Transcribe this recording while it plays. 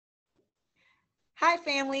Hi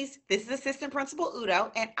families, this is Assistant Principal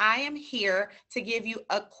Udoh, and I am here to give you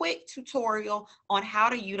a quick tutorial on how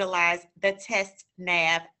to utilize the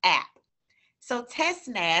TestNav app. So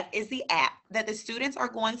TestNav is the app that the students are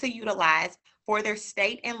going to utilize for their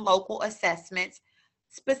state and local assessments,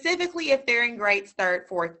 specifically if they're in grades 3rd,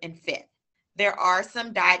 4th, and 5th. There are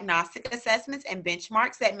some diagnostic assessments and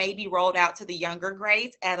benchmarks that may be rolled out to the younger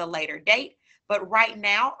grades at a later date. But right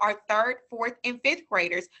now, our 3rd, 4th, and 5th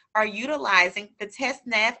graders are utilizing the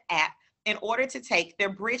TestNav app in order to take their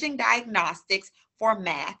bridging diagnostics for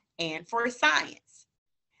math and for science.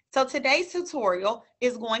 So today's tutorial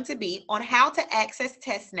is going to be on how to access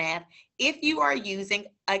TestNav if you are using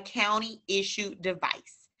a county-issued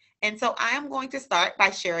device. And so I am going to start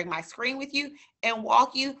by sharing my screen with you and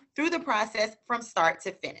walk you through the process from start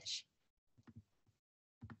to finish.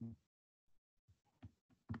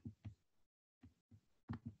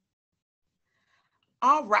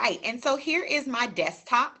 All right, and so here is my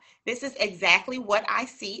desktop. This is exactly what I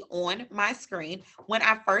see on my screen when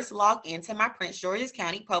I first log into my Prince George's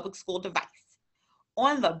County Public School device.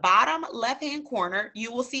 On the bottom left-hand corner,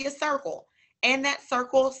 you will see a circle, and that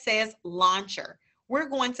circle says Launcher. We're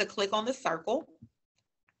going to click on the circle,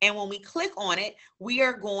 and when we click on it, we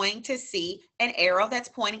are going to see an arrow that's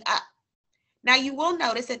pointing up. Now, you will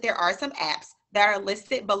notice that there are some apps that are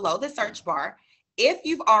listed below the search bar. If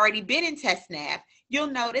you've already been in TestNav, you'll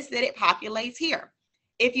notice that it populates here.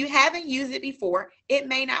 If you haven't used it before, it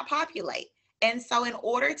may not populate. And so in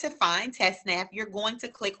order to find TestNav, you're going to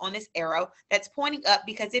click on this arrow that's pointing up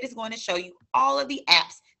because it is going to show you all of the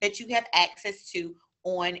apps that you have access to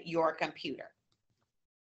on your computer.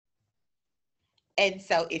 And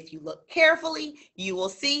so if you look carefully, you will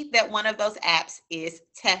see that one of those apps is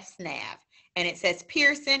TestNav. And it says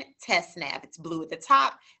Pearson TestNav. It's blue at the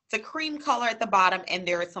top, it's a cream color at the bottom, and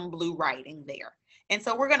there is some blue writing there. And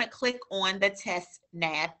so we're going to click on the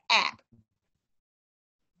TestNav app.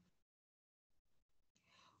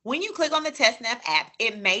 When you click on the TestNav app,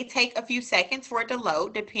 it may take a few seconds for it to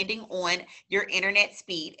load depending on your internet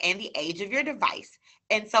speed and the age of your device.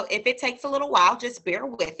 And so if it takes a little while, just bear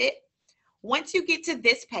with it. Once you get to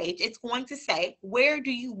this page, it's going to say, where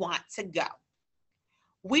do you want to go?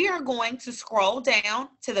 We are going to scroll down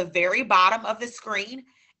to the very bottom of the screen,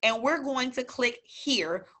 and we're going to click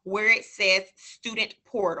here where it says Student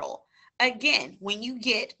Portal. Again, when you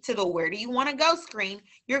get to the Where Do You Want to Go screen,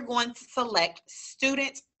 you're going to select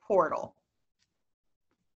Student Portal.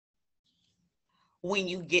 When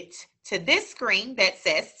you get to this screen that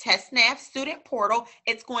says TestNav Student Portal,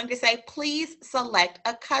 it's going to say, please select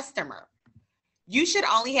a customer. You should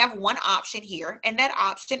only have one option here, and that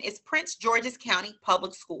option is Prince George's County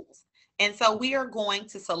Public Schools. And so we are going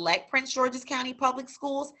to select Prince George's County Public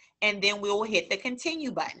Schools, and then we will hit the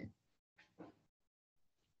Continue button.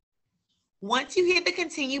 Once you hit the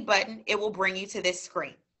Continue button, it will bring you to this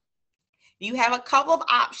screen. You have a couple of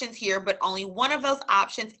options here, but only one of those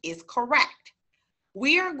options is correct.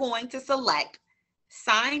 We are going to select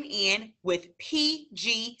Sign In with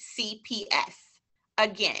PGCPS.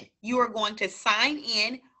 Again, you are going to sign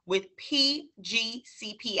in with PGCPS.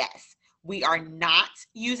 We are not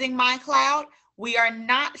using MyCloud. We are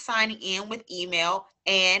not signing in with email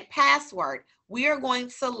and password. We are going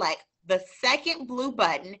to select the second blue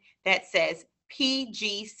button that says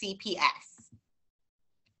PGCPS.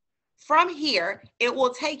 From here, it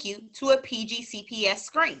will take you to a PGCPS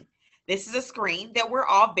screen. This is a screen that we're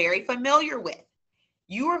all very familiar with.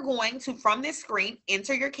 You are going to, from this screen,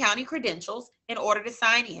 enter your county credentials in order to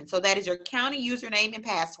sign in. So that is your county username and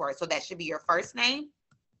password. So that should be your first name,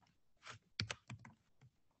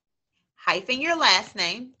 hyphen your last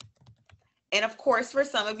name. And of course, for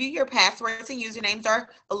some of you, your passwords and usernames are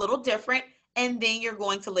a little different. And then you're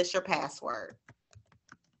going to list your password.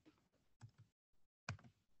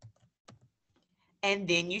 And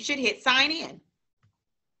then you should hit sign in.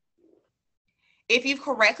 If you've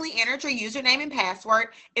correctly entered your username and password,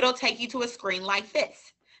 it'll take you to a screen like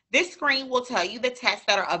this. This screen will tell you the tests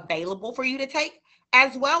that are available for you to take,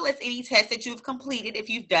 as well as any tests that you've completed if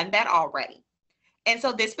you've done that already. And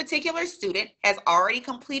so this particular student has already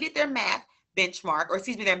completed their math benchmark, or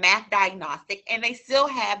excuse me, their math diagnostic, and they still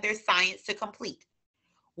have their science to complete.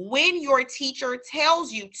 When your teacher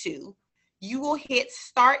tells you to, you will hit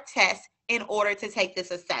Start Test in order to take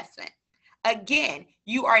this assessment. Again,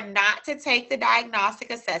 you are not to take the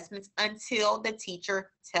diagnostic assessments until the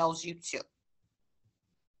teacher tells you to.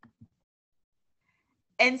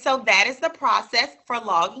 And so that is the process for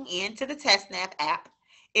logging into the TestNav app.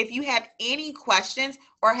 If you have any questions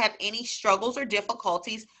or have any struggles or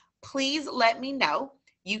difficulties, please let me know.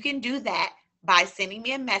 You can do that by sending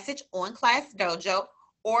me a message on Class Dojo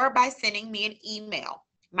or by sending me an email.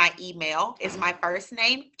 My email is my first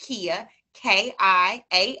name, Kia,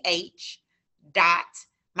 Kiah, dot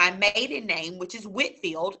my maiden name, which is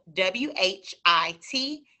Whitfield, Whitfield,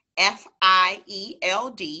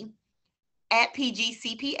 at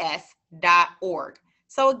pgcps.org.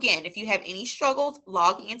 So again, if you have any struggles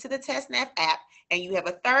logging into the TestNav app and you have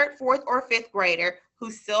a third, fourth, or fifth grader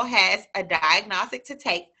who still has a diagnostic to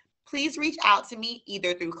take, please reach out to me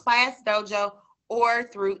either through Class Dojo or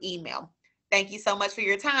through email. Thank you so much for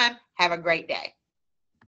your time. Have a great day.